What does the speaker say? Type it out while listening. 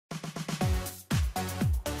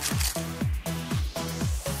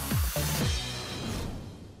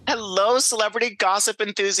Hello, celebrity gossip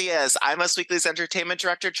enthusiasts. I'm Us Weekly's entertainment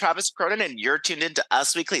director, Travis Cronin, and you're tuned into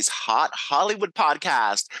Us Weekly's Hot Hollywood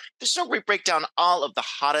podcast, the show where we break down all of the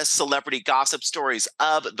hottest celebrity gossip stories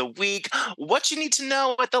of the week. What you need to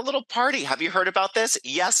know at the little party. Have you heard about this?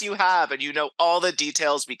 Yes, you have, and you know all the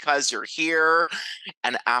details because you're here.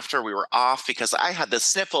 And after we were off, because I had the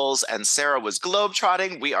sniffles and Sarah was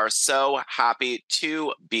globetrotting, we are so happy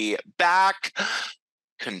to be back.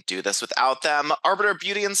 Couldn't do this without them. Arbiter of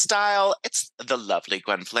Beauty and Style, it's the lovely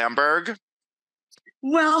Gwen Flamberg.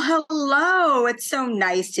 Well, hello. It's so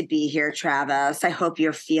nice to be here, Travis. I hope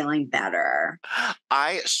you're feeling better.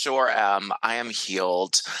 I sure am. I am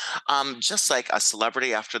healed. Just like a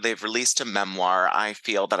celebrity after they've released a memoir, I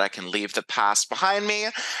feel that I can leave the past behind me.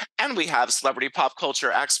 And we have celebrity pop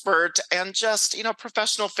culture expert and just,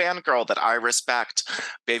 professional fangirl that I respect.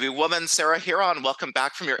 Baby woman, Sarah Huron, welcome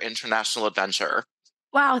back from your international adventure.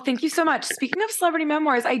 Wow, thank you so much. Speaking of celebrity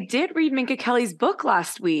memoirs, I did read Minka Kelly's book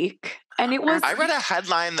last week. And it was... I read a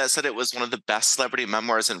headline that said it was one of the best celebrity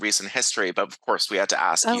memoirs in recent history, but of course we had to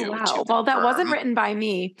ask you. Wow. Well, that wasn't written by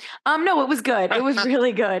me. No, it was good. It was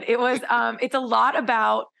really good. It was, it's a lot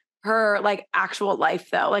about her actual life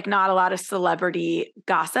though, not a lot of celebrity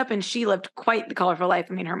gossip. And she lived quite the colorful life.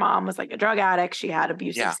 I mean, her mom was a drug addict. She had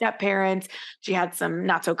abusive step parents. She had some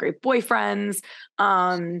not so great boyfriends.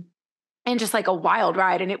 And just a wild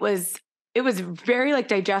ride. And it was very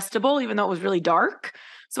digestible, even though it was really dark.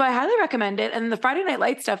 So I highly recommend it. And the Friday Night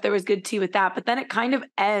Lights stuff, there was good tea with that. But then it kind of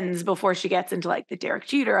ends before she gets into the Derick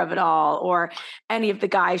Jeter of it all, or any of the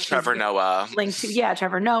guys. Trevor Noah. Linked to,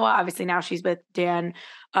 Trevor Noah. Obviously now she's with Dan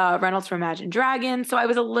Reynolds from Imagine Dragons. So I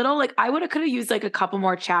was a little I could have used a couple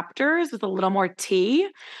more chapters with a little more tea.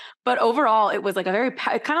 But overall, it was a very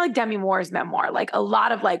kind of like Demi Moore's memoir, a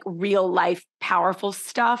lot of real life powerful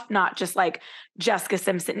stuff, not just Jessica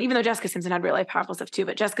Simpson, even though Jessica Simpson had real life powerful stuff too,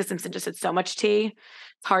 but Jessica Simpson just had so much tea.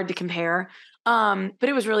 It's hard to compare. But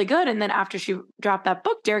it was really good. And then after she dropped that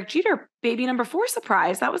book, Derick Jeter, baby number 4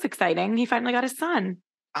 surprise. That was exciting. He finally got his son.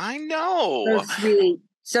 I know. So sweet.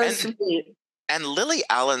 So sweet. And Lily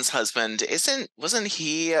Allen's husband, wasn't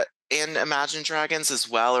he in Imagine Dragons as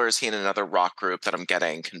well, or is he in another rock group that I'm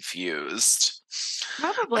getting confused?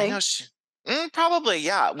 Probably. I know probably,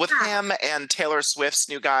 yeah. With him and Taylor Swift's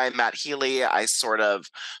new guy, Matt Healy, I sort of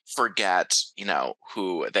forget,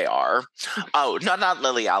 who they are. Oh, not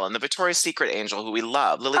Lily Allen, the Victoria's Secret angel who we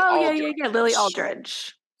love. Lily Aldridge. Yeah. Lily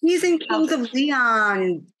Aldridge. He's in Kings of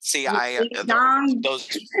Leon. See,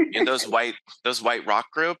 those white rock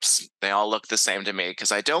groups, they all look the same to me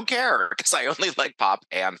because I don't care because I only like pop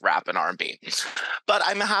and rap and R&B. But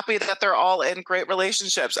I'm happy that they're all in great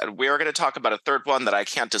relationships, and we're going to talk about a third one that I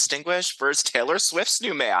can't distinguish versus Taylor Swift's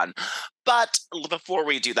new man. But before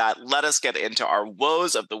we do that, let us get into our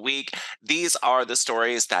woes of the week. These are the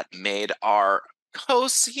stories that made our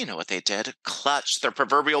hosts, you know what they did, clutch their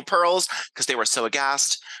proverbial pearls because they were so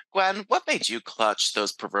aghast. Gwen, what made you clutch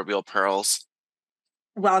those proverbial pearls?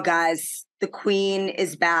 Well, guys, the Queen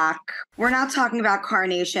is back. We're not talking about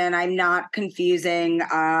Carnation. I'm not confusing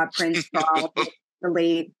Prince Charles, the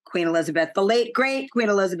late Queen Elizabeth, the late great Queen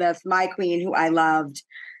Elizabeth, my queen, who I loved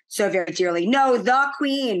so very dearly. No, the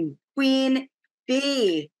Queen, Queen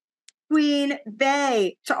Bee. Queen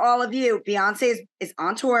Bey, to all of you. Beyonce is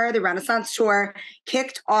on tour. The Renaissance tour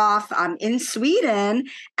kicked off in Sweden.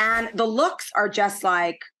 And the looks are just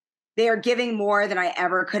they are giving more than I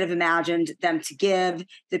ever could have imagined them to give.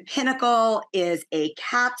 The pinnacle is a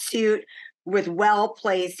cat suit with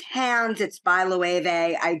well-placed hands. It's by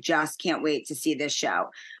Loewe. I just can't wait to see this show.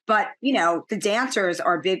 But, the dancers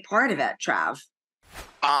are a big part of it, Trav.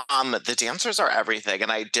 The dancers are everything,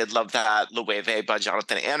 and I did love that Loewe by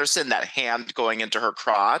Jonathan Anderson, that hand going into her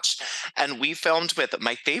crotch. And we filmed with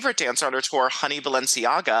my favorite dancer on her tour, Honey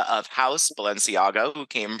Balenciaga of House Balenciaga, who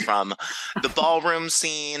came from the ballroom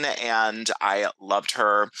scene, and I loved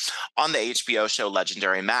her on the HBO show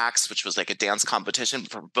Legendary Max, which was a dance competition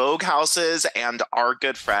for Vogue houses. And our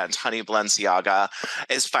good friend Honey Balenciaga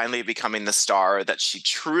is finally becoming the star that she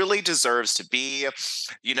truly deserves to be.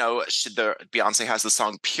 Beyonce has the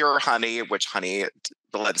song Pure Honey, which Honey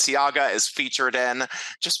Balenciaga is featured in.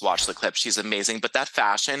 Just watch the clip. She's amazing. But that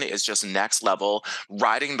fashion is just next level,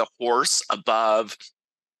 riding the horse above,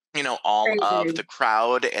 all Crazy. Of the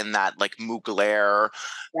crowd in that Mugler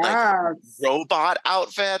robot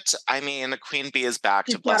outfit. I mean, Queen Bee is back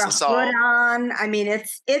to bless us all. On. I mean,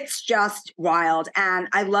 it's just wild. And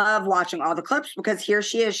I love watching all the clips because here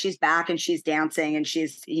she is. She's back and she's dancing and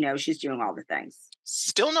she's doing all the things.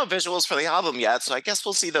 Still no visuals for the album yet, so I guess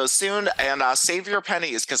we'll see those soon. And save your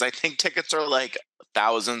pennies because I think tickets are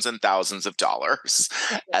thousands and thousands of dollars.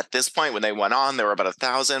 At this point, when they went on, they were about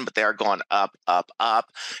 1,000, but they are going up, up,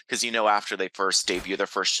 up. Because after they first debut their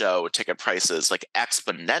first show, ticket prices like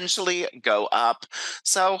exponentially go up.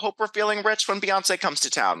 So hope we're feeling rich when Beyonce comes to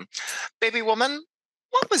town. Baby woman,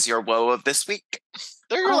 what was your woe of this week?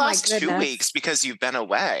 They're your last 2 weeks because you've been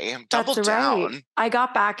away. Double down. Right. I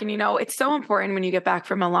got back, and it's so important when you get back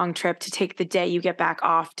from a long trip to take the day you get back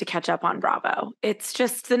off to catch up on Bravo. It's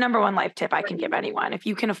just the number one life tip I can give anyone. If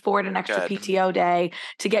you can afford an extra PTO day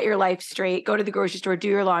to get your life straight, go to the grocery store, do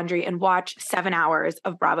your laundry, and watch 7 hours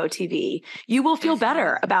of Bravo TV, you will feel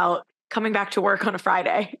better about coming back to work on a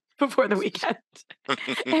Friday before the weekend.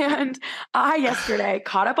 And I yesterday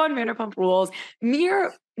caught up on Vanderpump Rules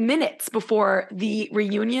mere minutes before the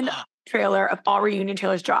reunion trailer of all reunion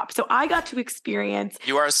trailers dropped. So I got to experience.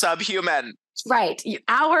 You are subhuman. Right.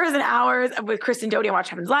 Hours and hours with Chris and Dodie on Watch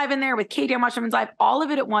Heaven's Live in there, with Katie on Watch Heaven's Live, all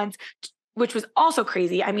of it at once, which was also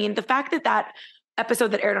crazy. I mean, the fact that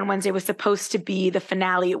episode that aired on Wednesday was supposed to be the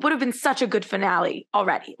finale, it would have been such a good finale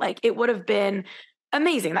already. Like, it would have been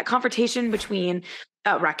amazing. That confrontation between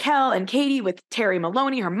Raquel and Kody, with Terry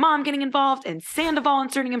Maloney, her mom, getting involved, and Sandoval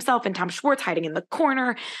inserting himself, and Tom Schwartz hiding in the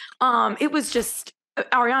corner. It was just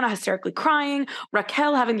Ariana hysterically crying,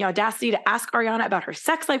 Raquel having the audacity to ask Ariana about her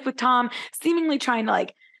sex life with Tom, seemingly trying to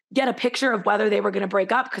get a picture of whether they were going to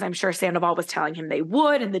break up, because I'm sure Sandoval was telling him they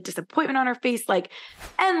would, and the disappointment on her face,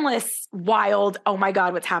 endless, wild, oh my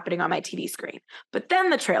God, what's happening on my TV screen. But then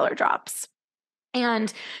the trailer drops.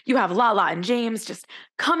 And you have Lala and James just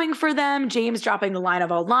coming for them. James dropping the line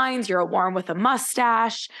of all lines, "You're a worm with a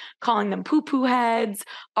mustache," calling them poo-poo heads.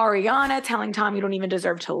 Ariana telling Tom, "You don't even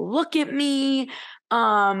deserve to look at me."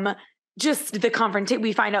 Just the confrontation.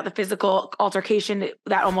 We find out the physical altercation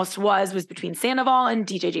that almost was between Sandoval and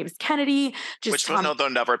DJ James Kennedy. Which they'll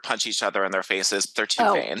never punch each other in their faces. They're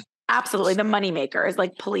too vain. Absolutely. The moneymaker is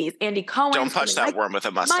please, Andy Cohen. Don't punch that worm with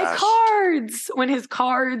a mustache. My cards. When his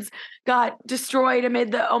cards got destroyed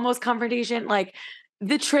amid the almost confrontation.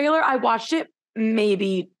 The trailer, I watched it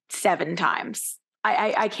maybe 7 times.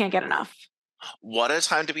 I can't get enough. What a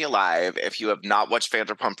time to be alive. If you have not watched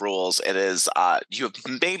Vanderpump Rules, it is, you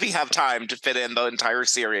maybe have time to fit in the entire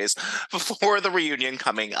series before the reunion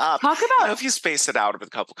coming up. Talk about if you space it out with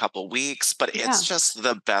a couple weeks, but it's just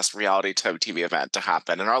the best reality TV event to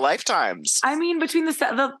happen in our lifetimes. I mean, between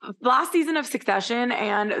the last season of Succession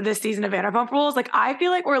and this season of Vanderpump Rules, I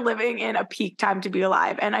feel like we're living in a peak time to be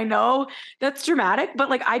alive. And I know that's dramatic,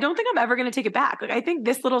 but I don't think I'm ever going to take it back. I think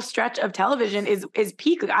this little stretch of television is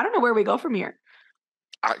peak. I don't know where we go from here.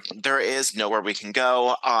 There is nowhere we can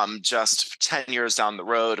go. Just 10 years down the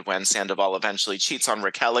road, when Sandoval eventually cheats on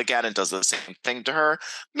Raquel again and does the same thing to her,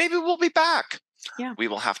 maybe we'll be back. Yeah. We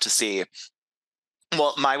will have to see.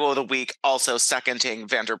 Well, my woe of the week, also seconding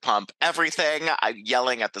Vanderpump everything. I'm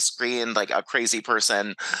yelling at the screen like a crazy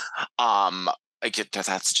person.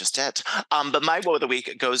 That's just it. But my woe of the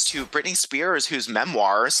week goes to Britney Spears, whose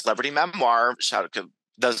memoir, celebrity memoir, shout out to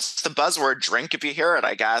the buzzword drink if you hear it,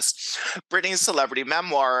 I guess. Britney's celebrity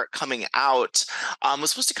memoir coming out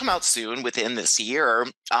was supposed to come out soon, within this year.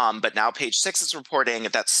 But now Page Six is reporting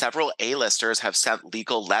that several A-listers have sent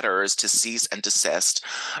legal letters to cease and desist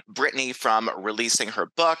Britney from releasing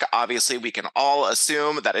her book. Obviously, we can all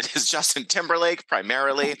assume that it is Justin Timberlake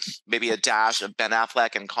primarily, maybe a dash of Ben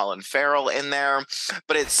Affleck and Colin Farrell in there.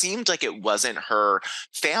 But it seemed like it wasn't her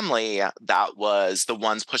family that was the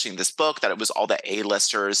ones pushing this book, that it was all the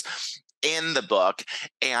A-listers in the book.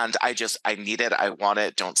 And I need it. I want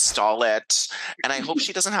it. Don't stall it. And I hope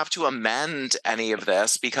she doesn't have to amend any of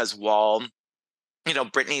this, because while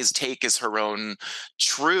Britney's take is her own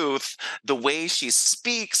truth, the way she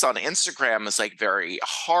speaks on Instagram is very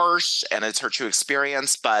harsh, and it's her true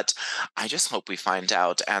experience. But I just hope we find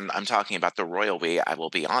out, and I'm talking about the royal we, I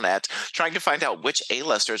will be on it, trying to find out which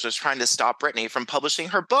A-listers was trying to stop Britney from publishing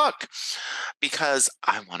her book, because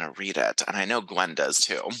I want to read it. And I know Gwen does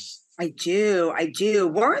too. I do.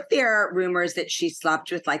 Weren't there rumors that she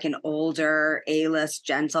slept with an older A-list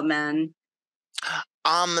gentleman?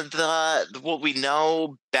 We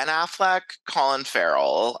know Ben Affleck, Colin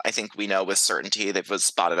Farrell. I think we know with certainty they was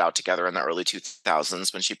spotted out together in the early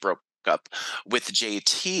 2000s when she broke up with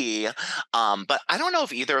JT. But I don't know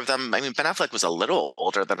if either of them, Ben Affleck was a little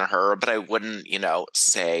older than her, but I wouldn't,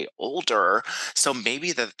 say older. So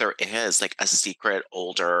maybe that there is a secret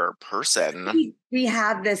older person. We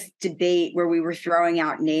had this debate where we were throwing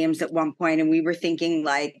out names at one point, and we were thinking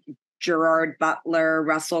Gerard Butler,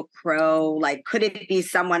 Russell Crowe, could it be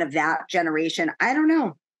someone of that generation? I don't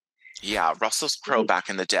know. Yeah, Russell Crowe back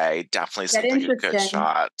in the day definitely seemed like a good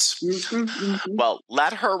shot. Mm-hmm. Well,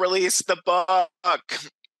 let her release the book.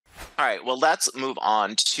 All right, well, let's move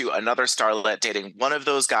on to another starlet dating one of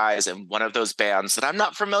those guys in one of those bands that I'm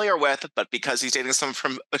not familiar with, but because he's dating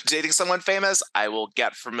someone famous, I will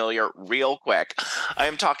get familiar real quick. I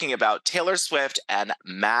am talking about Taylor Swift and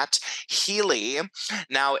Matt Healy.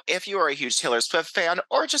 Now, if you are a huge Taylor Swift fan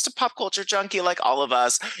or just a pop culture junkie like all of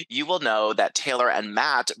us, you will know that Taylor and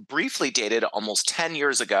Matt briefly dated almost 10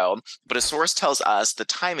 years ago, but a source tells us the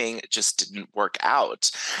timing just didn't work out.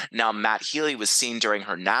 Now, Matt Healy was seen during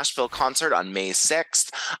her Nashville concert on May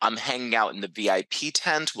 6th, hanging out in the VIP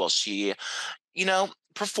tent while she,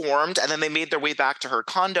 performed, and then they made their way back to her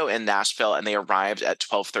condo in Nashville, and they arrived at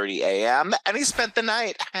 12:30 a.m. and he spent the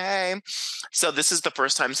night. Hey. So this is the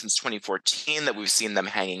first time since 2014 that we've seen them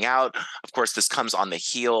hanging out. Of course, this comes on the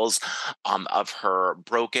heels of her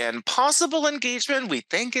broken possible engagement. We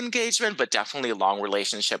think engagement, but definitely a long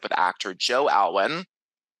relationship with actor Joe Alwyn.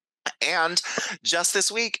 And just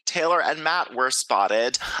this week, Taylor and Matt were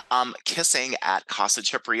spotted kissing at Casa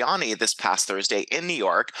Cipriani this past Thursday in New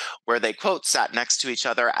York, where they, quote, sat next to each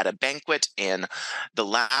other at a banquet in the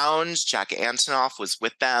lounge. Jack Antonoff was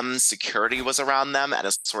with them. Security was around them. And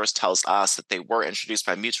a source tells us that they were introduced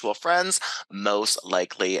by mutual friends. Most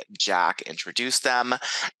likely, Jack introduced them.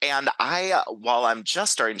 And while I'm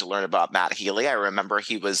just starting to learn about Matt Healy, I remember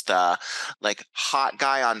he was the hot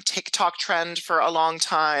guy on TikTok trend for a long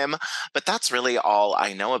time. But that's really all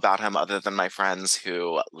I know about him other than my friends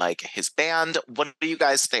who like his band. What do you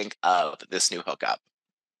guys think of this new hookup?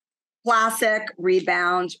 Classic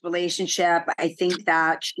rebound relationship. I think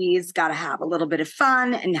that she's got to have a little bit of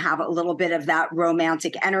fun and have a little bit of that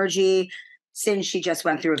romantic energy since she just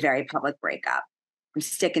went through a very public breakup. I'm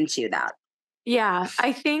sticking to that. Yeah,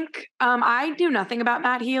 I think I knew nothing about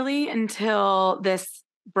Matt Healy until this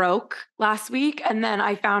broke last week, and then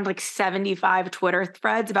I found 75 Twitter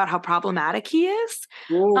threads about how problematic he is.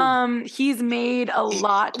 He's made a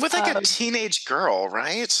lot with a teenage girl,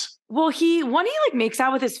 right? Well, he makes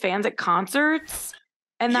out with his fans at concerts,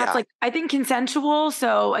 and that's I think consensual,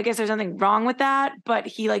 so I guess there's nothing wrong with that, but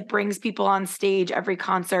he brings people on stage every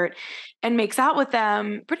concert and makes out with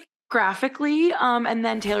them pretty graphically. And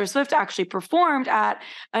then Taylor Swift actually performed at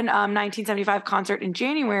an 1975 concert in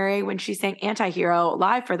January when she sang Anti-Hero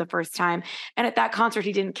live for the first time. And at that concert,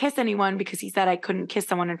 he didn't kiss anyone because he said, I couldn't kiss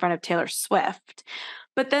someone in front of Taylor Swift.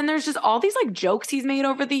 But then there's just all these jokes he's made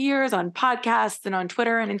over the years on podcasts and on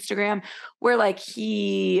Twitter and Instagram where when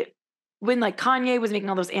Kanye was making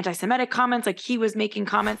all those anti-Semitic comments, he was making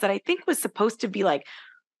comments that I think was supposed to be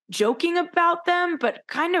joking about them, but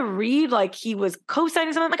kind of read like he was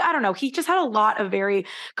co-signing something. I don't know. He just had a lot of very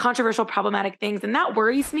controversial, problematic things, and that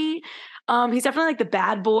worries me. He's definitely the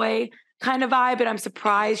bad boy kind of vibe, but I'm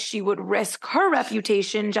surprised she would risk her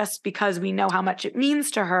reputation just because we know how much it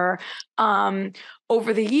means to her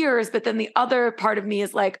over the years. But then the other part of me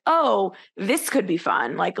is oh, this could be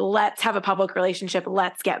fun. Let's have a public relationship.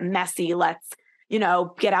 Let's get messy. Let's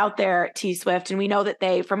get out there, T Swift. And we know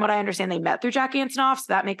that from what I understand, they met through Jack Antonoff. So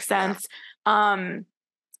that makes sense. Yeah.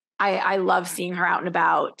 I love seeing her out and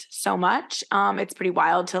about so much. It's pretty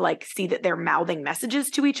wild to see that they're mouthing messages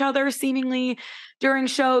to each other seemingly during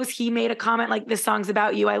shows. He made a comment this song's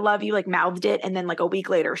about you. I love you, mouthed it. And then a week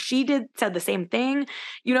later, she said the same thing.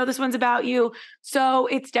 This one's about you. So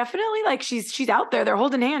it's definitely she's out there. They're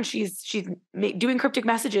holding hands. She's doing cryptic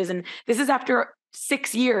messages. And this is after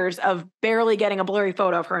 6 years of barely getting a blurry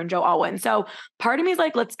photo of her and Joe Alwyn. So part of me is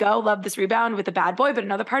let's go, love this rebound with a bad boy. But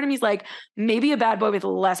another part of me is maybe a bad boy with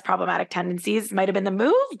less problematic tendencies might have been the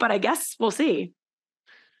move, but I guess we'll see.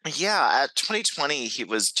 Yeah, at 2020, he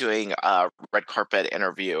was doing a red carpet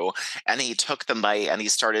interview and he took the mic and he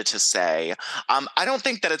started to say, I don't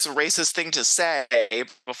think that it's a racist thing to say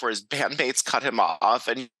before his bandmates cut him off.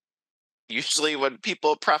 And usually when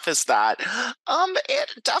people preface that,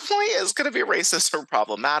 it definitely is going to be racist or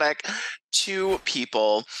problematic to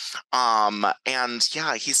people. And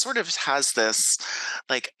yeah, he sort of has this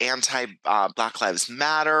anti Black Lives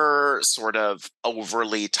Matter, sort of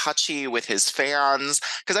overly touchy with his fans.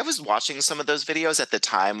 Because I was watching some of those videos at the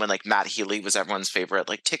time when Matt Healy was everyone's favorite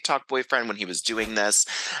TikTok boyfriend when he was doing this.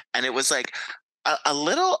 And it was a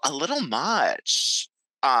little much.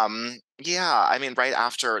 Yeah, I mean, right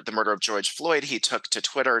after the murder of George Floyd, he took to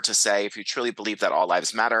Twitter to say, if you truly believe that all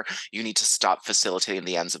lives matter, you need to stop facilitating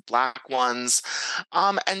the ends of Black ones.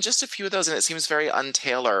 And just a few of those, and it seems very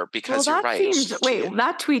un-Taylor because you're right.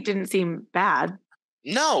 That tweet didn't seem bad.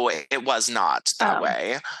 No, it was not that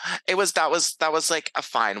way. That was a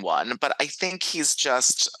fine one, but I think he's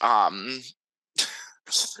just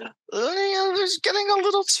was getting a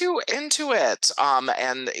little too into it.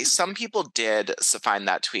 And some people did find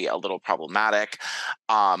that tweet a little problematic.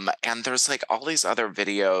 And there's like all these other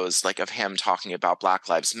videos like of him talking about Black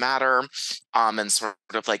Lives Matter, and sort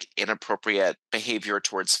of like inappropriate behavior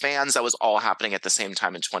towards fans. That was all happening at the same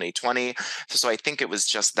time in 2020. So I think it was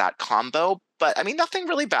just that combo. But I mean, nothing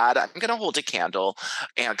really bad. I'm gonna hold a candle,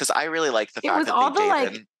 and because I really like the It fact was that all they the like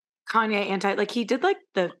dated. Kanye like he did like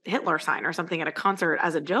the Hitler sign or something at a concert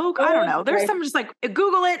as a joke. I don't know. There's some just like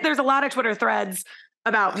Google it. There's a lot of Twitter threads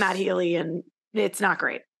about Matt Healy, and it's not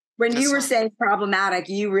great. When you were saying problematic,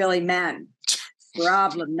 you really meant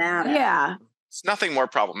problematic. Yeah. It's nothing more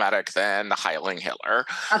problematic than Heiling Hitler.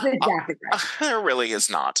 That's exactly right. There really is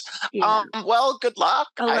not. Yeah. Well, good luck.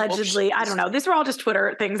 Allegedly. I don't know. These were all just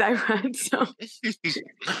Twitter things I read. So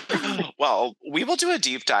well, we will do a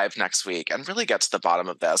deep dive next week and really get to the bottom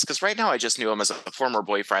of this, because right now I just knew him as a former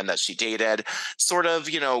boyfriend that she dated, sort of,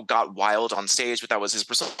 got wild on stage, but that was his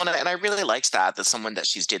persona. And I really liked that someone that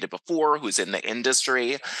she's dated before who's in the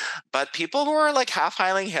industry. But people who are like half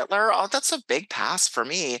Heiling Hitler, oh, that's a big pass for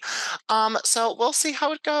me. So we'll see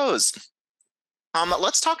how it goes.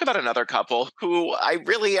 Let's talk about another couple who I'm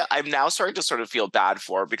now starting to sort of feel bad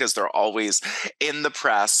for, because they're always in the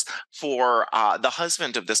press for the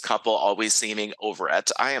husband of this couple always seeming over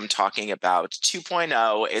it. I am talking about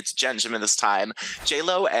 2.0. It's Benjamin this time,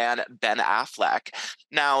 J-Lo and Ben Affleck.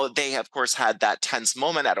 Now, they, of course, had that tense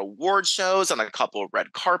moment at award shows on a couple of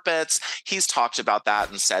red carpets. He's talked about that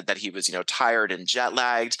and said that he was, tired and jet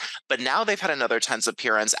lagged. But now they've had another tense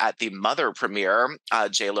appearance at the Mother premiere,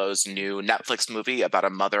 J-Lo's new Netflix movie about a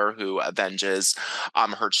mother who avenges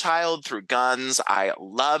her child through guns. I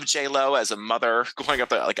love J-Lo as a mother. Going up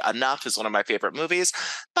there, like Enough is one of my favorite movies,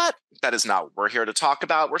 but that is not what we're here to talk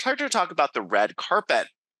about. We're here to talk about the red carpet.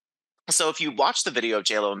 So if you watch the video of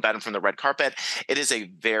J-Lo and Ben from the red carpet, it is a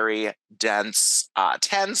very tense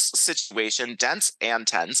situation, dense and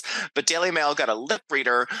tense. But Daily Mail got a lip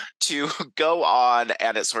reader to go on,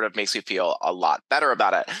 and it sort of makes me feel a lot better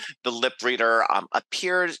about it. The lip reader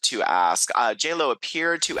J-Lo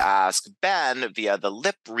appeared to ask Ben via the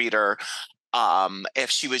lip reader if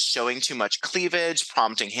she was showing too much cleavage,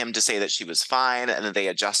 prompting him to say that she was fine, and then they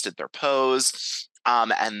adjusted their pose.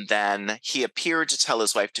 And then he appeared to tell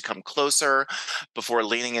his wife to come closer before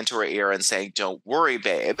leaning into her ear and saying, "Don't worry,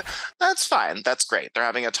 babe. That's fine. That's great." They're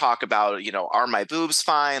having a talk about, are my boobs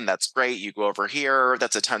fine? That's great. You go over here.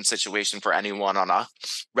 That's a tense situation for anyone on a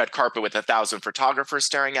red carpet with 1,000 photographers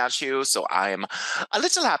staring at you. So I'm a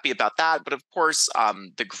little happy about that. But of course,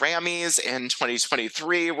 the Grammys in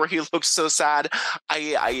 2023, where he looked so sad,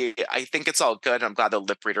 I think it's all good. I'm glad the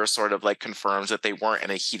lip reader sort of like confirms that they weren't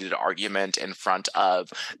in a heated argument in front of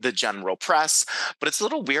the general press. But it's a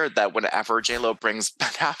little weird that whenever J-Lo brings Ben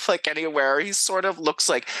Affleck anywhere, he sort of looks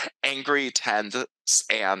like angry, tense,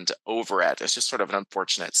 and over it. It's just sort of an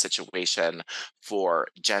unfortunate situation for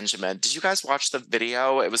Benjamin. Did you guys watch the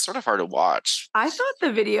video? It was sort of hard to watch. I thought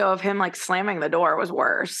the video of him like slamming the door was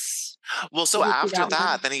worse. Well, so after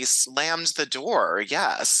that, then he slammed the door.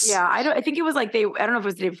 Yes. Yeah, I think it was like I don't know if it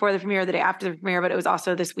was the day before the premiere or the day after the premiere, but it was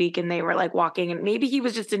also this week, and they were like walking, and maybe he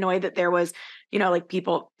was just annoyed that there was, like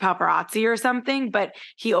people paparazzi or something, but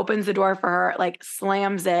he opens the door for her, like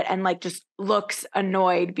slams it, and like just looks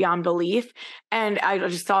annoyed beyond belief. And I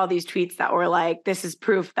just saw these tweets that were like, this is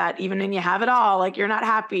proof that even when you have it all, like you're not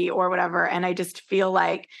happy or whatever. And I just feel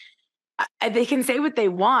like they can say what they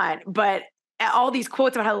want, but all these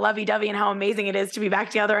quotes about how lovey-dovey and how amazing it is to be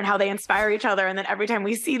back together and how they inspire each other. And then every time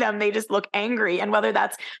we see them, they just look angry. And whether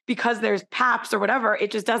that's because there's paps or whatever,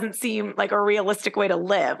 it just doesn't seem like a realistic way to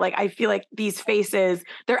live. Like, I feel like these faces,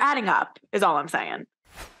 they're adding up is all I'm saying.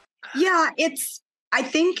 Yeah, I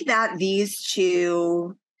think that these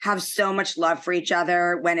two have so much love for each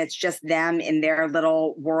other when it's just them in their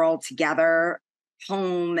little world together,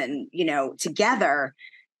 home and, together.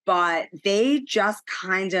 But they just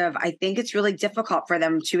I think it's really difficult for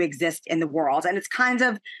them to exist in the world. And it's kind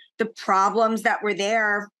of the problems that were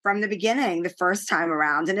there from the beginning, the first time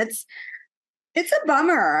around. And it's a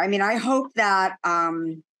bummer. I mean, I hope that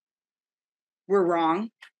we're wrong.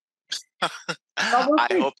 I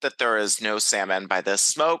hope that there is no salmon by this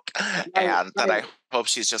smoke, and that I hope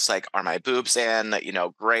she's just like, "Are my boobs in?"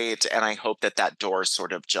 Great. And I hope that door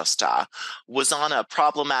sort of just was on a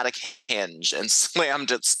problematic hinge and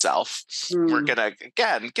slammed itself. We're gonna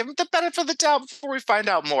again give him the benefit of the doubt before we find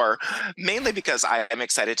out more, mainly because I am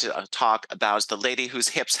excited to talk about the lady whose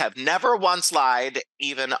hips have never once lied,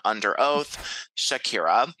 even under oath,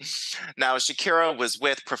 Shakira. Now, Shakira was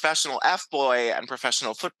with professional F-boy and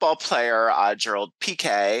professional football player Gerald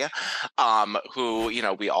Piqué, who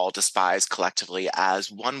we all despise collectively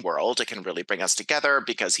as one world. It can really bring us together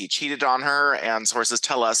because he cheated on her, and sources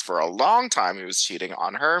tell us for a long time he was cheating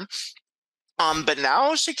on her. But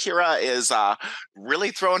now Shakira is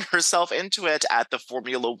really throwing herself into it at the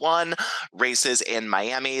Formula One races in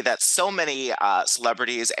Miami that so many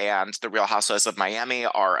celebrities and the Real Housewives of Miami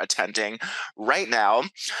are attending right now.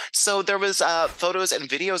 So there was photos and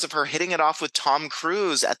videos of her hitting it off with Tom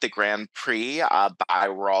Cruise at the Grand Prix by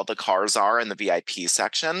where all the cars are in the VIP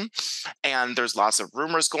section. And there's lots of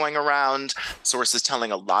rumors going around, sources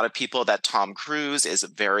telling a lot of people that Tom Cruise is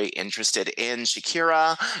very interested in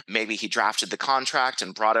Shakira. Maybe he drafted the contract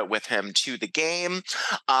and brought it with him to the game.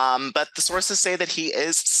 But the sources say that he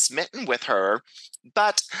is smitten with her.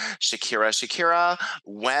 But Shakira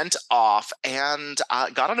went off and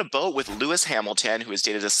got on a boat with Lewis Hamilton, who has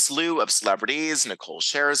dated a slew of celebrities, Nicole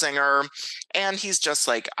Scherzinger, and he's just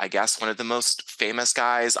like, I guess, one of the most famous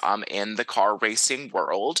guys in the car racing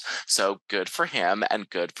world. So good for him and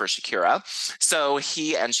good for Shakira. So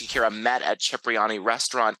he and Shakira met at Cipriani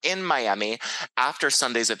Restaurant in Miami after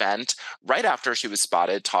Sunday's event, right after she was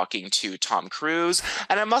spotted talking to Tom Cruise.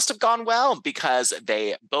 And it must have gone well because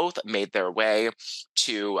they both made their way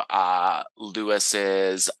to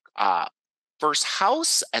Lewis's first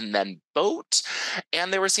house and then boat,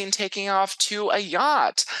 and they were seen taking off to a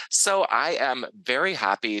yacht. So I am very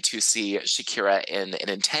happy to see Shakira in an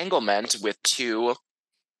entanglement with two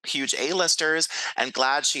huge A-listers, and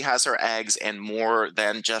glad she has her eggs in more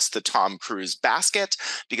than just the Tom Cruise basket,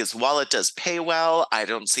 because while it does pay well, I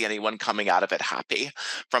don't see anyone coming out of it happy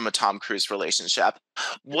from a Tom Cruise relationship.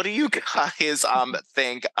 What do you guys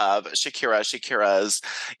think of Shakira's,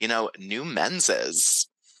 new menses?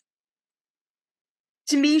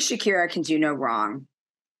 To me, Shakira can do no wrong.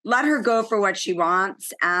 Let her go for what she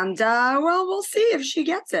wants, and well, we'll see if she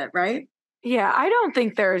gets it, right? Yeah, I don't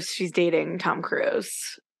think she's dating Tom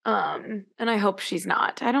Cruise. And I hope she's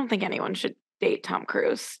not. I don't think anyone should date Tom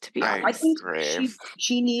Cruise, to be honest. I think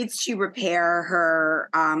she needs to repair her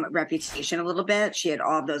reputation a little bit. She had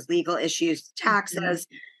all of those legal issues, taxes,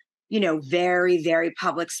 very, very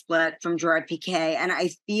public split from Gerard Piqué. And I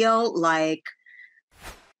feel like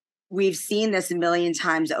we've seen this a million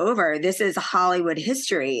times over. This is Hollywood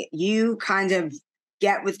history. You kind of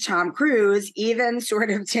get with Tom Cruise, even sort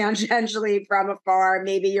of tangentially from afar.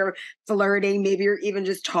 Maybe you're flirting, maybe you're even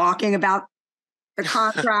just talking about the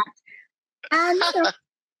contract. And a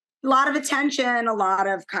lot of attention, a lot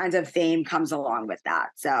of kind of fame comes along with that.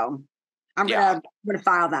 So I'm gonna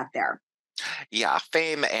file that there. Yeah,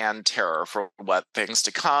 fame and terror for what things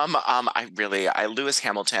to come. Lewis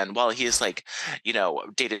Hamilton, while he is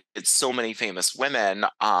dated so many famous women,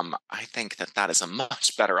 I think that is a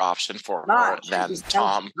much better option for her than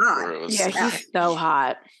Tom Cruise. Yeah, he's so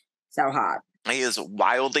hot. So hot. He is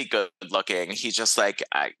wildly good looking. He's just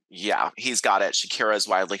he's got it. Shakira is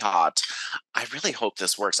wildly hot. I really hope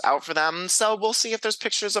this works out for them. So we'll see if there's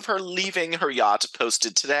pictures of her leaving her yacht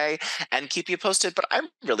posted today and keep you posted. But I'm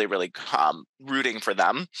really, really rooting for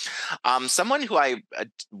them. Someone who I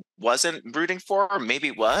wasn't rooting for, or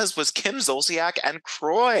maybe was Kim Zolciak and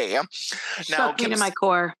Kroy. Now, shook me to my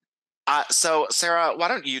core. So Sarah, why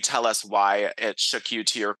don't you tell us why it shook you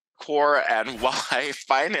to your core and why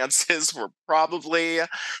finances were probably,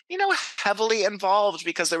 heavily involved,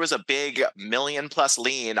 because there was a big $1 million+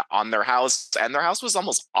 lien on their house, and their house was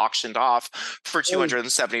almost auctioned off for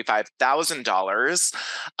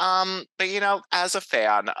 $275,000. But as a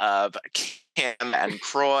fan of Kim and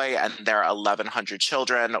Kroy and their 1,100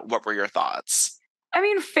 children, what were your thoughts? I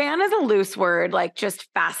mean, fan is a loose word, just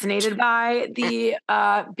fascinated by the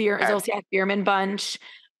Zolciak Biermann bunch.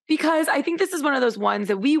 Because I think this is one of those ones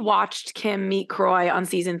that we watched Kim meet Kroy on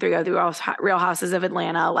season 3 of the Real Houses of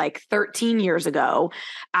Atlanta 13 years ago,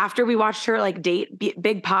 after we watched her date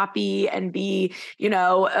Big Papi and be,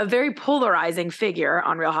 a very polarizing figure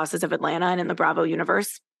on Real Houses of Atlanta and in the Bravo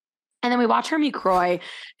universe. And then we watch her meet Kroy.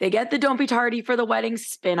 They get the Don't Be Tardy for the Wedding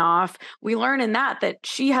spinoff. We learn in that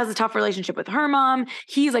she has a tough relationship with her mom.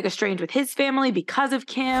 He's estranged with his family because of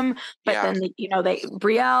Kim. But then,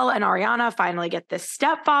 Brielle and Ariana finally get this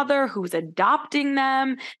stepfather who's adopting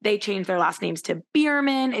them. They change their last names to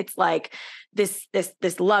Biermann. It's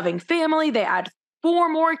this loving family. They add 4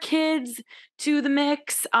 more kids to the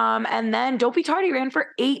mix. And then Don't Be Tardy ran for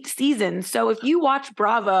 8 seasons. So if you watch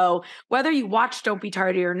Bravo, whether you watch Don't Be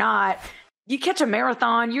Tardy or not, you catch a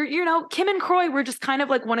marathon. Kim and Kroy were just kind of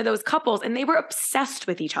one of those couples, and they were obsessed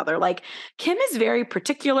with each other. Kim is very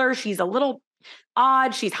particular. She's a little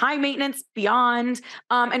odd. She's high maintenance beyond.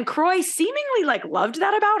 And Kroy seemingly loved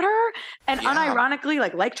that about her, and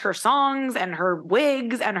unironically liked her songs and her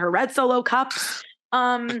wigs and her red Solo cups.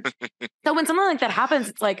 So when something like that happens,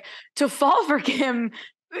 it's like to fall for Kim,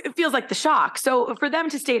 it feels like the shock. So for them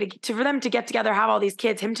for them to get together, have all these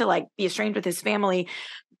kids, him to like be estranged with his family,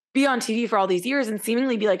 be on TV for all these years and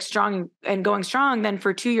seemingly be like strong and going strong. Then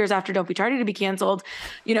for 2 years after Don't Be Tardy to be canceled,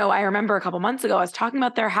 I remember a couple months ago, I was talking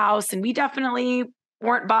about their house and we definitely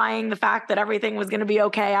weren't buying the fact that everything was going to be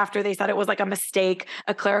okay after they said it was like a mistake,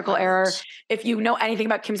 a clerical error. If you know anything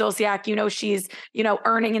about Kim Zolciak, she's,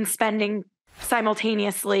 earning and spending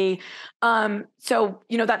simultaneously. So,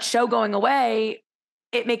 that show going away,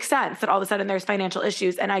 it makes sense that all of a sudden there's financial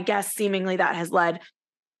issues. And I guess seemingly that has led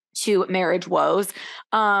to marriage woes.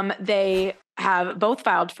 They have both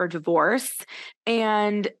filed for divorce.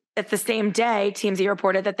 And at the same day, TMZ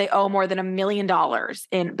reported that they owe more than $1 million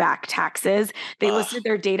in back taxes. They listed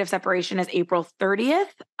their date of separation as April 30th.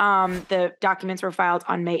 The documents were filed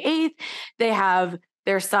on May 8th. They have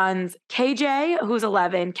their sons, KJ, who's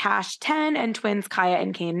 11, Cash 10, and twins Kaya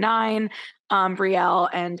and Kane 9. Brielle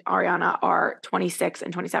and Ariana are 26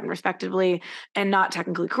 and 27 respectively, and not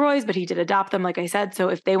technically Croy's, but he did adopt them, like I said. So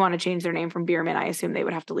if they want to change their name from Bierman, I assume they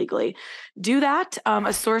would have to legally do that.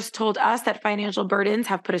 A source told us that financial burdens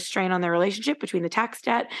have put a strain on their relationship between the tax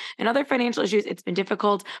debt and other financial issues. It's been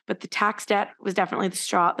difficult, but the tax debt was definitely the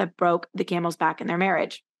straw that broke the camel's back in their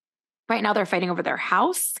marriage. Right now, they're fighting over their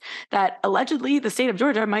house that allegedly the state of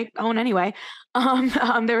Georgia might own anyway.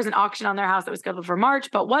 There was an auction on their house that was scheduled for March,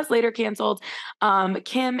 but was later canceled.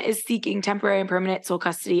 Kim is seeking temporary and permanent sole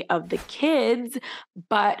custody of the kids,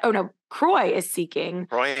 but Croy is seeking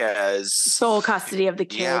sole custody of the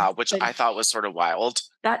kids. Yeah, which I thought was sort of wild.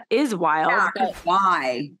 That is wild. Yeah, but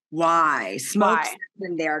why? Smoked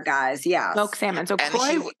salmon there, guys. Yeah. Smoked salmon. So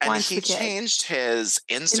Croy wants the kids. Changed his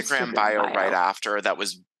Instagram bio right after. That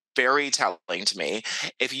was very telling to me.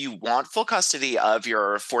 If you want full custody of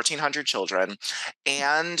your 1,400 children,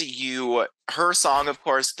 and her song, of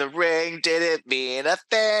course, "The Ring Didn't Mean a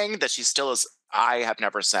Thing," that she still is. I have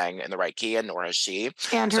never sang in the right key, and nor has she.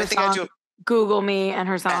 And her song, Google Me, and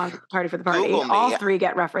her song Party for the Party. All three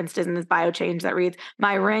get referenced in this bio change that reads,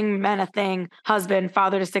 "My ring meant a thing, husband,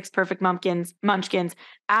 father to 6 perfect munchkins,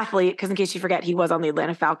 athlete," because in case you forget, he was on the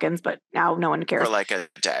Atlanta Falcons, but now no one cares. For like a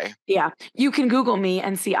day. Yeah. "You can Google me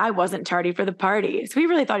and see I wasn't tardy for the party." So he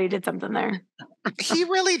really thought he did something there. He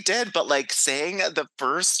really did, but like saying the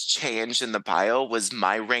first change in the bio was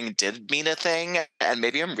 "my ring did mean a thing," and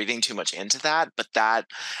maybe I'm reading too much into that, but that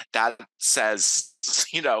says,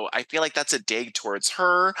 I feel like that's a dig towards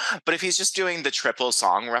her. But if he's just doing the triple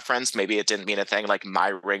song reference, maybe it didn't mean a thing, like "my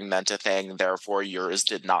ring meant a thing, therefore yours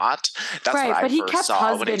did not." That's right, what but I first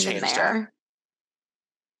saw when he changed changed it.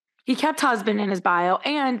 He kept husband in his bio,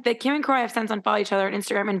 and that Kim and Croy have since unfollowed each other on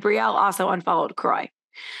Instagram, and Brielle also unfollowed Croy.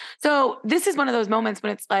 So this is one of those moments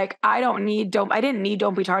when it's like, I didn't need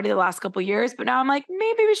Don't Be Tardy the last couple of years, but now I'm like,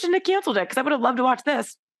 maybe we shouldn't have canceled it because I would have loved to watch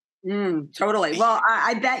this. Totally. Well,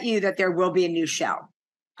 I bet you that there will be a new show.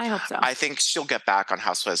 I hope so. I think she'll get back on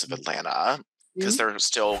Housewives of Atlanta because they're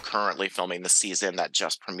still currently filming the season that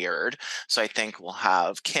just premiered. So I think we'll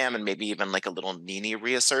have Kim and maybe even like a little Nene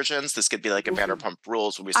resurgence. This could be like a Vanderpump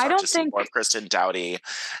Rules where we start to see more of Kristen Doughty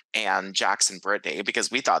and Jackson Brittany, because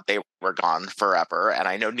we thought they were gone forever. And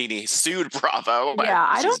I know Nene sued Bravo. Yeah,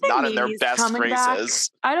 I don't think not Nene's in their best graces.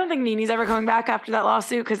 I don't think Nene's ever coming back after that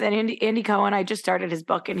lawsuit, because Andy Cohen, I just started his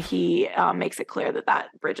book, and he makes it clear that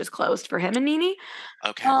bridge is closed for him and Nene.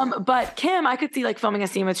 Okay. But Kim, I could see like filming a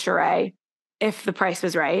scene with Sheree if the price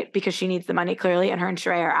was right, because she needs the money clearly, and her and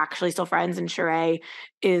Sheree are actually still friends, and Sheree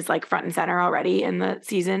is like front and center already in the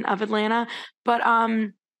season of Atlanta. But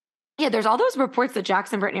yeah, there's all those reports that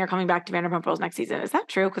Jackson and Brittany are coming back to Vanderpump Rules next season. Is that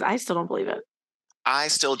true? Because I still don't believe it. I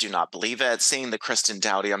still do not believe it. Seeing the Kristen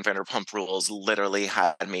Doughty on Vanderpump Rules literally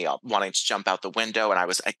had me wanting to jump out the window, and I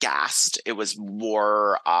was aghast. It was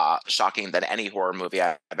more shocking than any horror movie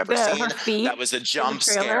I've ever seen. That was a jump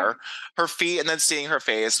scare. Her feet, and then seeing her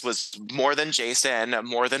face was more than Jason,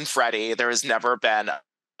 more than Freddie. There has never been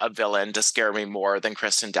a villain to scare me more than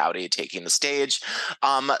Kristen Doughty taking the stage.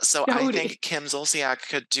 So Doughty. I think Kim Zolciak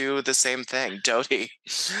could do the same thing. Doughty.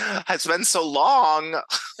 It's been so long.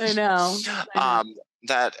 I know.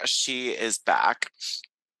 That she is back.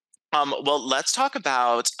 Well, let's talk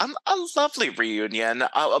about a lovely reunion,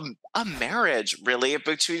 a marriage, really,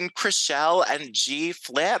 between Chrishell and G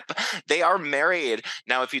Flip. They are married.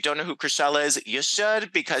 Now, if you don't know who Chrishell is, you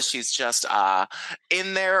should, because she's just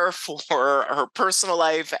in there for her personal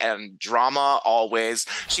life and drama always.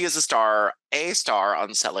 She is a star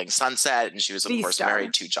on Selling Sunset, and she was, of course,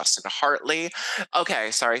 married to Justin Hartley.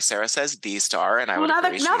 Okay, sorry, Sarah says the star, and I would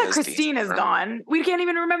agree. Now that Christine is gone, we can't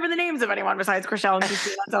even remember the names of anyone besides Chrishell and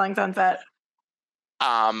Christine on Selling Sunset.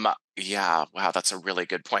 Yeah, wow, that's a really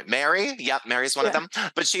good point. Mary, yep, Mary's one of Yeah.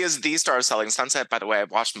 them, but she is the star of Selling Sunset. By the way,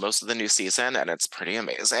 I've watched most of the new season, and it's pretty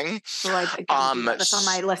amazing. So I again do that. That's on Sh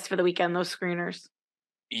my list for the weekend, those screeners.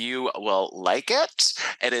 you will like it.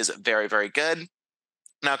 It is very, very good.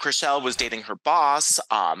 Now, Chriselle was dating her boss,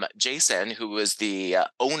 Jason, who was the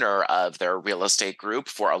owner of their real estate group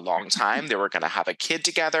for a long time. They were going to have a kid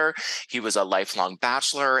together. He was a lifelong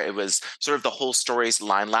bachelor. It was sort of the whole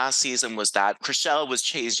storyline last season was that Chriselle was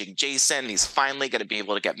chasing Jason. He's finally going to be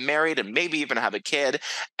able to get married and maybe even have a kid.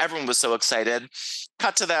 Everyone was so excited.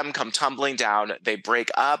 Cut to them come tumbling down. They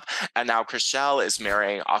break up, and now Chriselle is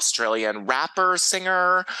marrying Australian rapper,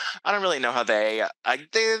 singer. I don't really know how they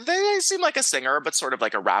seem like a singer, but sort of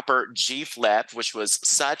like a rapper. G Flip, which was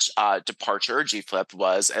such a departure. G Flip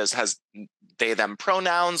was as has they them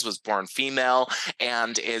pronouns, was born female,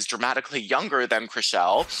 and is dramatically younger than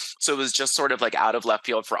Chriselle. So it was just sort of like out of left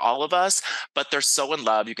field for all of us. But they're so in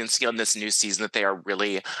love. You can see on this new season that they are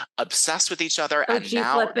really obsessed with each other. So And G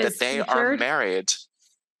now Flip that is they are featured. married,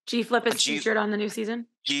 G Flip is G featured on the new season.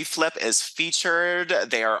 G Flip is featured.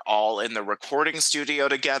 They are all in the recording studio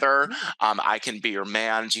together. I Can Be Your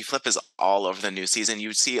Man. G Flip is all over the new season.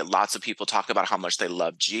 You see lots of people talk about how much they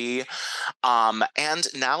love G. And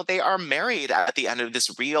now they are married at the end of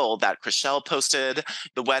this reel that Chriselle posted.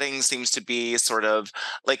 The wedding seems to be sort of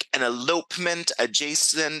like an elopement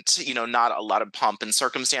adjacent, not a lot of pomp and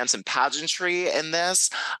circumstance and pageantry in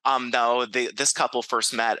this. Though this couple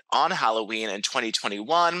first met on Halloween in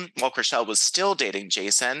 2021 while Chriselle was still dating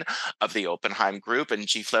Jason of the Oppenheim group, and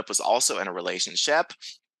G Flip was also in a relationship.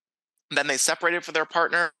 Then they separated for their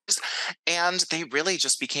partners, and they really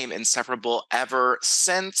just became inseparable ever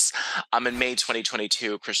since. In May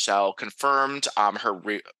 2022, Chriselle confirmed her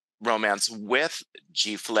romance with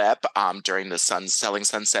G Flip during the Selling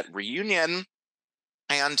Sunset reunion.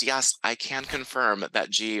 And yes, I can confirm that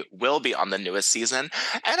G will be on the newest season.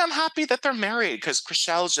 And I'm happy that they're married because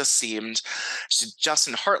Chriselle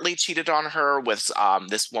Justin Hartley cheated on her with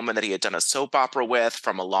this woman that he had done a soap opera with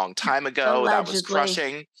from a long time ago. That was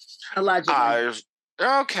crushing. Allegedly.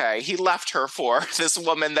 Okay, he left her for this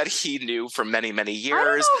woman that he knew for many, many years. I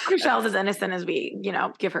don't know if Chriselle's as innocent as we,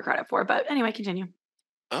 give her credit for. But anyway, continue.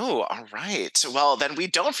 Oh, all right. Well, then we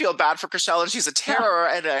don't feel bad for Chriselle, and she's a terror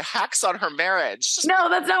and a hacks on her marriage. No,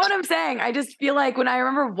 that's not what I'm saying. I just feel like when I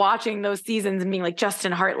remember watching those seasons and being like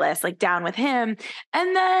Justin Heartless, like down with him.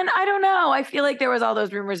 And then I don't know. I feel like there was all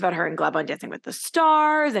those rumors about her and Gleb on Dancing with the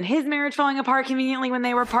Stars and his marriage falling apart conveniently when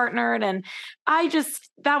they were partnered. And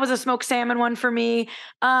that was a smoked salmon one for me.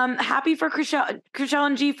 Happy for Chriselle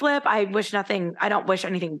and G Flip. I don't wish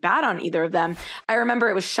anything bad on either of them. I remember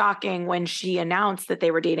it was shocking when she announced that they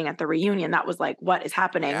were dating at the reunion. That was like, what is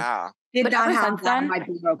happening? Yeah. Did not have that on my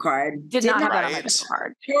bingo card. Did not have that on my bingo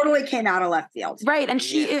card. Totally came out of left field. Right. And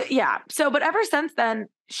So, but ever since then,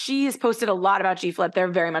 she has posted a lot about G Flip. They're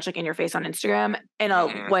very much like in your face on Instagram in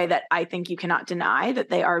a way that I think you cannot deny that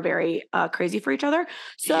they are very crazy for each other.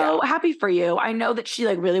 So happy for you. I know that she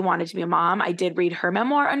like really wanted to be a mom. I did read her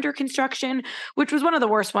memoir, Under Construction, which was one of the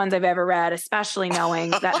worst ones I've ever read, especially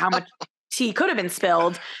knowing that how much tea could have been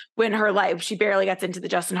spilled when her life, she barely gets into the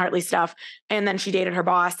Justin Hartley stuff. And then she dated her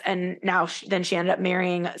boss. And now then she ended up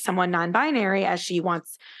marrying someone non-binary as she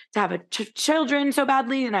wants to have children so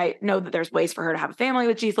badly. And I know that there's ways for her to have a family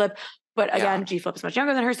with G Flip, but again, G Flip is much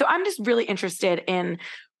younger than her. So I'm just really interested in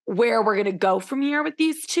where we're going to go from here with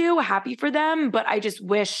these two. Happy for them. But I just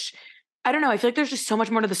wish, I don't know. I feel like there's just so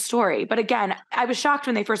much more to the story. But again, I was shocked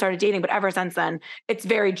when they first started dating, but ever since then, it's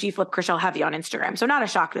very G Flip Chriselle heavy on Instagram. So not a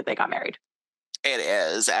shock that they got married. It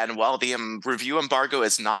is. And while the review embargo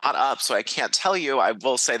is not up, so I can't tell you, I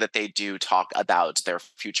will say that they do talk about their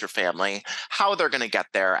future family, how they're going to get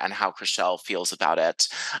there, and how Chriselle feels about it.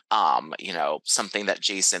 Something that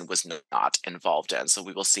Jason was not involved in. So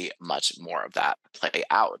we will see much more of that play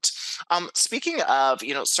out. Speaking of,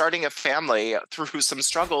 starting a family through some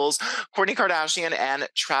struggles, Kourtney Kardashian and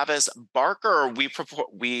Travis Barker, we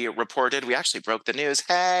actually broke the news,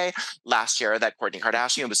 last year that Kourtney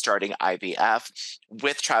Kardashian was starting IVF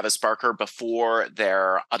with Travis Barker before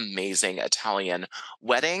their amazing Italian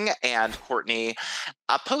wedding. And Kourtney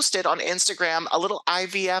posted on Instagram a little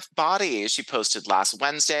IVF body. She posted last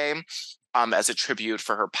Wednesday. As a tribute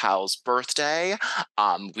for her pal's birthday.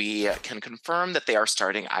 We can confirm that they are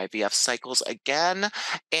starting IVF cycles again,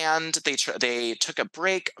 and they took a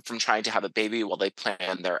break from trying to have a baby while they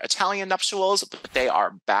planned their Italian nuptials, but they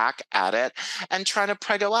are back at it and trying to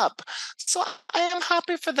preggo up. So I am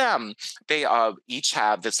happy for them. They each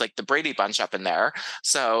have this like the Brady Bunch up in there,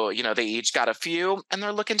 so they each got a few, and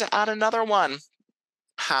they're looking to add another one.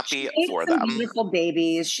 Happy Made for some them. beautiful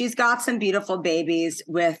babies. She's got some beautiful babies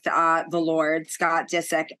with the Lord, Scott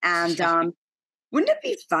Disick. And wouldn't it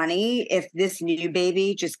be funny if this new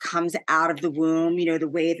baby just comes out of the womb, you know, the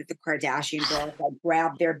way that the Kardashian girls like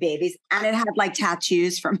grab their babies and it had like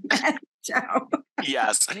tattoos from head to toe?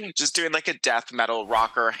 Yes, just doing like a death metal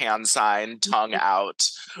rocker hand sign, tongue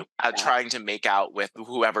out, trying to make out with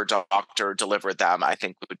whoever doctor delivered them, I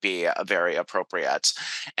think would be very appropriate.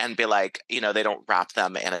 And be like, you know, they don't wrap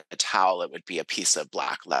them in a towel, it would be a piece of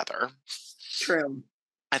black leather. True.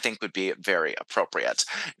 I think would be very appropriate.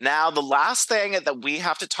 Now, the last thing that we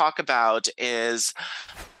have to talk about is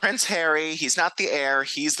Prince Harry. He's not the heir,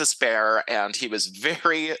 he's the spare, and he was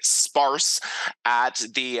very sparse at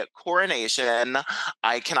the coronation.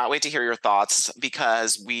 I cannot wait to hear your thoughts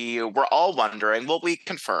because we were all wondering, well, we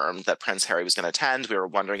confirmed that Prince Harry was going to attend. We were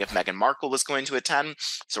wondering if Meghan Markle was going to attend.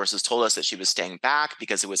 Sources told us that she was staying back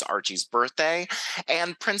because it was Archie's birthday.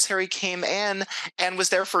 And Prince Harry came in and was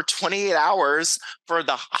there for 28 hours for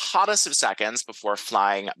the hottest of seconds before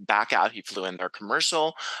flying back out. He flew in their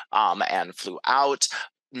commercial and flew out.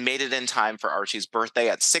 Made it in time for Archie's birthday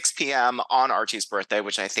at 6 p.m. on Archie's birthday,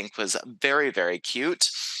 which I think was very, very cute.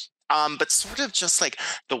 But sort of just like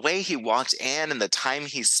the way he walked in and the time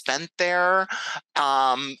he spent there,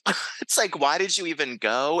 it's like, why did you even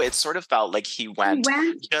go? It sort of felt like he went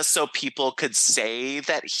just so people could say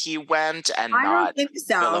that he went and not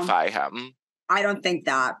vilify him. I don't think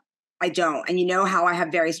that. I don't. And you know how I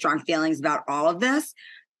have very strong feelings about all of this.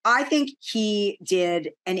 I think he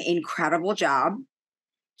did an incredible job.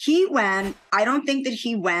 I don't think that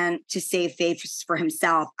he went to save face for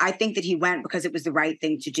himself. I think that he went because it was the right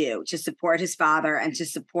thing to do, to support his father and to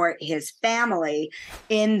support his family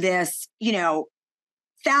in this, you know,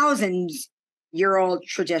 1,000-year-old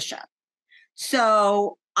tradition.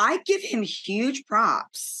 So I give him huge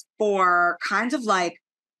props for kind of like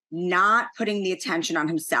not putting the attention on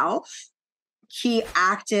himself. He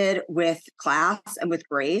acted with class and with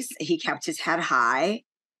grace. He kept his head high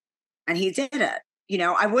and he did it. You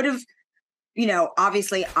know, I would have, you know,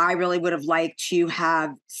 obviously I really would have liked to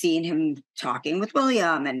have seen him talking with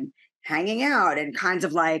William and hanging out and kind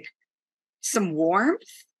of like some warmth,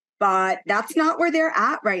 but that's not where they're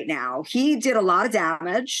at right now. He did a lot of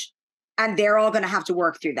damage and they're all going to have to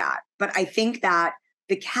work through that. But I think that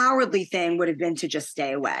the cowardly thing would have been to just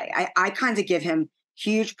stay away. I kind of give him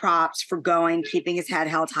huge props for going, keeping his head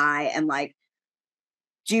held high and like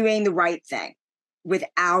doing the right thing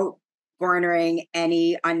without garnering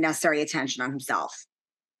any unnecessary attention on himself.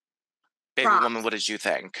 Baby woman, what did you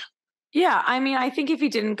think? Yeah, I mean, I think if he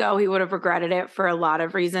didn't go, he would have regretted it for a lot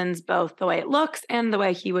of reasons, both the way it looks and the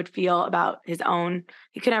way he would feel about his own.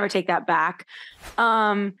 He could never take that back.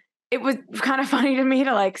 It was kind of funny to me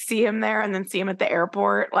to like see him there and then see him at the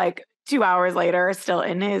airport like 2 hours later, still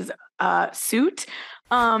in his suit.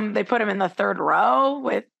 They put him in the third row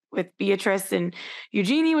with Beatrice and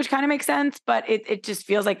Eugenie, which kind of makes sense, but it just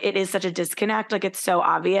feels like it is such a disconnect. Like it's so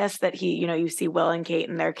obvious that he, you know, you see Will and Kate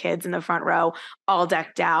and their kids in the front row, all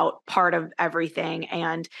decked out, part of everything,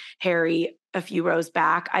 and Harry a few rows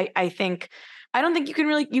back. I don't think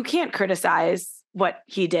you can't criticize what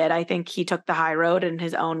he did. I think he took the high road in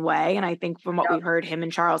his own way. And I think from what we've heard, him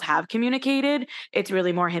and Charles have communicated. It's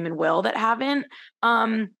really more him and Will that haven't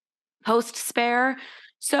post spare.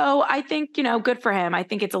 So I think, you know, good for him. I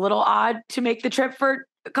think it's a little odd to make the trip for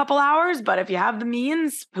a couple hours, but if you have the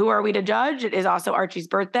means, who are we to judge? It is also Archie's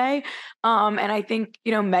birthday. And I think,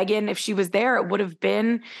 you know, Meghan, if she was there, it would have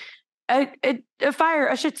been a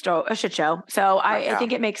shit show. So I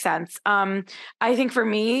think it makes sense. I think for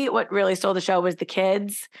me, what really stole the show was the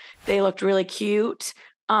kids. They looked really cute.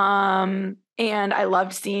 And I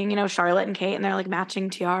loved seeing, you know, Charlotte and Kate and their like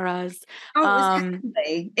matching tiaras. Oh, it was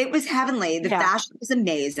heavenly. It was heavenly. The fashion was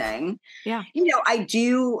amazing. Yeah. You know, I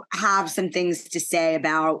do have some things to say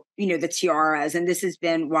about, you know, the tiaras, and this has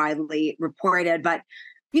been widely reported, but,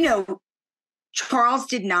 you know, Charles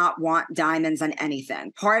did not want diamonds on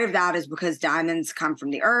anything. Part of that is because diamonds come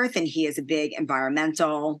from the earth and he is a big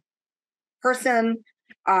environmental person.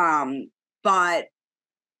 But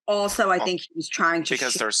also I think he was trying to—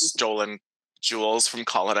 because they're stolen jewels from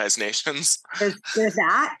colonized nations. There's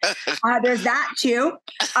that. There's that too.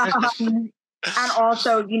 And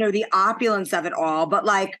also, you know, the opulence of it all. But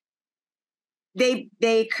like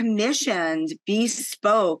they commissioned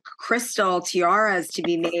bespoke crystal tiaras to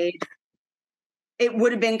be made. It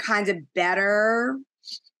would have been kind of better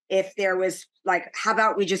if there was like, how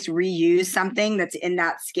about we just reuse something that's in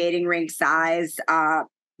that skating rink size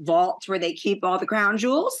vault where they keep all the crown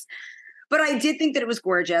jewels? But I did think that it was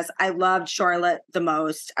gorgeous. I loved Charlotte the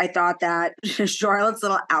most. I thought that Charlotte's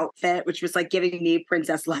little outfit, which was like giving me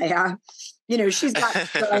Princess Leia. You know, she's got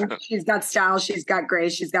strength, she's got style, she's got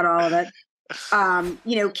grace, she's got all of it.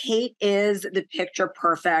 You know, Kate is the picture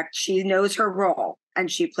perfect. She knows her role and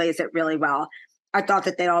she plays it really well. I thought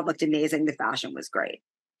that they all looked amazing. The fashion was great.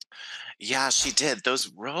 Yeah, she did.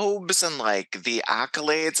 Those robes and like the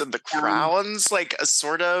accolades and the crowns, like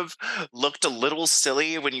sort of looked a little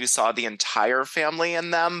silly when you saw the entire family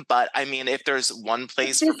in them. But I mean, if there's one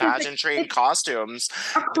place for pageantry and costumes,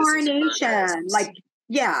 a coronation. Like,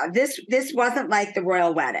 yeah, this wasn't like the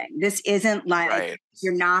royal wedding. This isn't like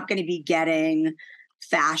you're not going to be getting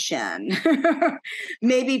fashion.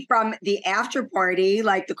 Maybe from the after party,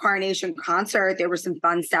 like the coronation concert, there was some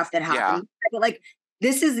fun stuff that happened. But like,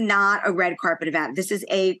 this is not a red carpet event. This is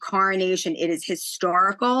a coronation. It is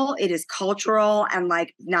historical. It is cultural and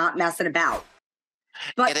like not messing about.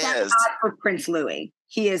 But that's not for Prince Louis.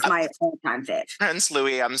 He is my all-time fave. Prince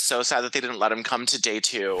Louis, I'm so sad that they didn't let him come to day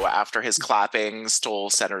 2 after his clapping stole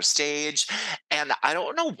center stage. And I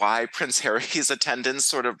don't know why Prince Harry's attendance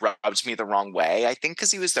sort of rubbed me the wrong way. I think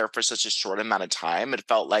because he was there for such a short amount of time, it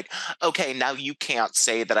felt like, okay, now you can't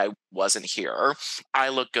say that I wasn't here. I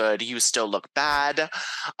look good. You still look bad.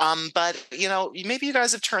 But, you know, maybe you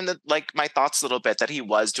guys have turned my thoughts a little bit that he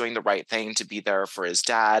was doing the right thing to be there for his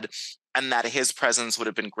dad, and that his presence would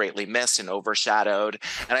have been greatly missed and overshadowed.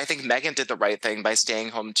 And I think Meghan did the right thing by staying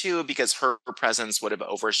home too, because her presence would have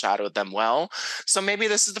overshadowed them well. So maybe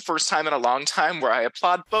this is the first time in a long time where I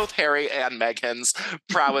applaud both Harry and Meghan's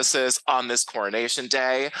prowesses on this coronation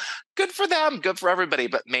day. Good for them, good for everybody,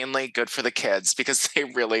 but mainly good for the kids because they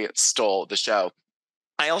really stole the show.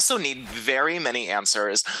 I also need very many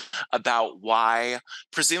answers about why,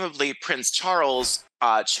 presumably, Prince Charles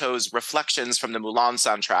chose Reflections from the Mulan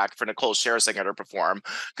soundtrack for Nicole Scherzinger to perform,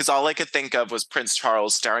 because all I could think of was Prince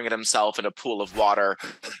Charles staring at himself in a pool of water,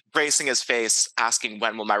 bracing his face, asking,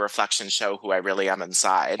 when will my reflection show who I really am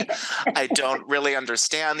inside? I don't really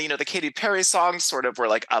understand. You know, the Katy Perry songs sort of were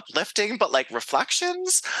like uplifting, but like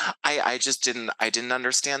Reflections, I just didn't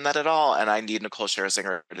understand that at all. And I need Nicole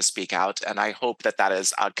Scherzinger to speak out. And I hope that that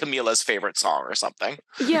is Camila's favorite song or something.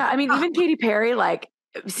 Yeah, I mean, even Katy Perry, like,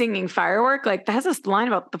 singing Firework, like that has this line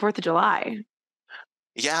about the 4th of July.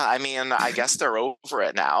 Yeah, I mean, I guess they're over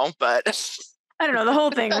it now, but I don't know. The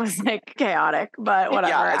whole thing was like chaotic, but whatever.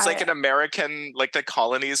 Yeah, it's like an American, like the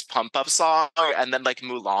colonies pump up song, and then like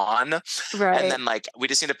Mulan, right? And then like we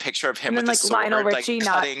just need a picture of him with like a sword, Lionel like Richie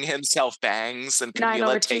cutting himself bangs, and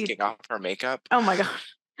Camila taking off her makeup. Oh my god.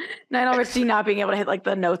 Lionel Richie not being able to hit like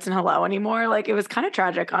the notes in Hello anymore. Like it was kind of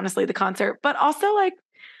tragic, honestly, the concert, but also like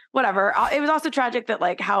whatever. It was also tragic that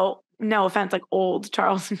like how, no offense, like old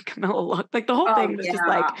Charles and Camilla looked. Like the whole thing was just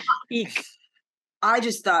like eek. I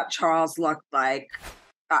just thought Charles looked like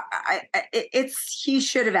he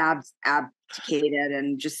should have abdicated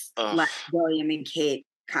and just let William and Kate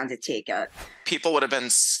kind of take it. People would have been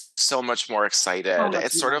so much more excited.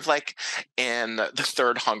 It's sort of like in the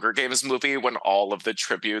third Hunger Games movie when all of the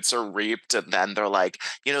tributes are reaped, and then they're like,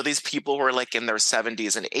 you know, these people who are like in their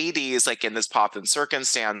 70s and 80s, like in this pop and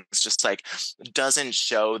circumstance, just like doesn't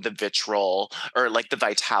show the vitriol or like the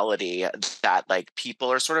vitality that like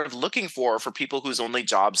people are sort of looking for people whose only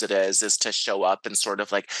jobs it is to show up and sort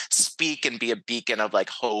of like speak and be a beacon of like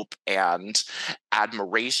hope and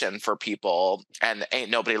admiration for people. And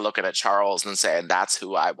ain't nobody looking at Charles and saying, that's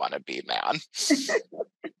who I want to be, man.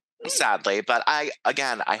 Sadly, but I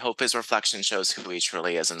hope his reflection shows who he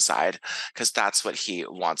truly is inside, because that's what he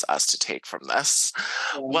wants us to take from this.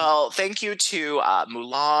 Well, thank you to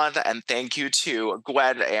Mulan, and thank you to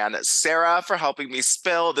Gwen and Sarah for helping me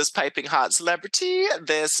spill this piping hot celebrity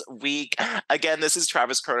this week. Again, this is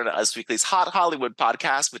Travis Cronin, Us Weekly's Hot Hollywood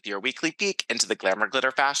podcast, with your weekly peek into the glamour,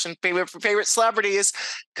 glitter, fashion, favorite celebrities.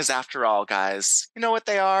 Because after all, guys, you know what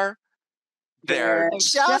they are? They're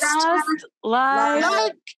just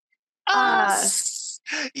like us.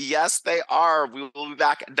 Yes, they are. We will be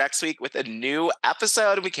back next week with a new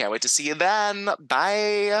episode. We can't wait to see you then.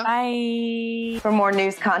 Bye. Bye. For more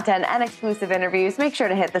news, content, and exclusive interviews, make sure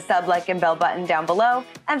to hit the sub, like, and bell button down below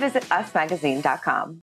and visit usmagazine.com.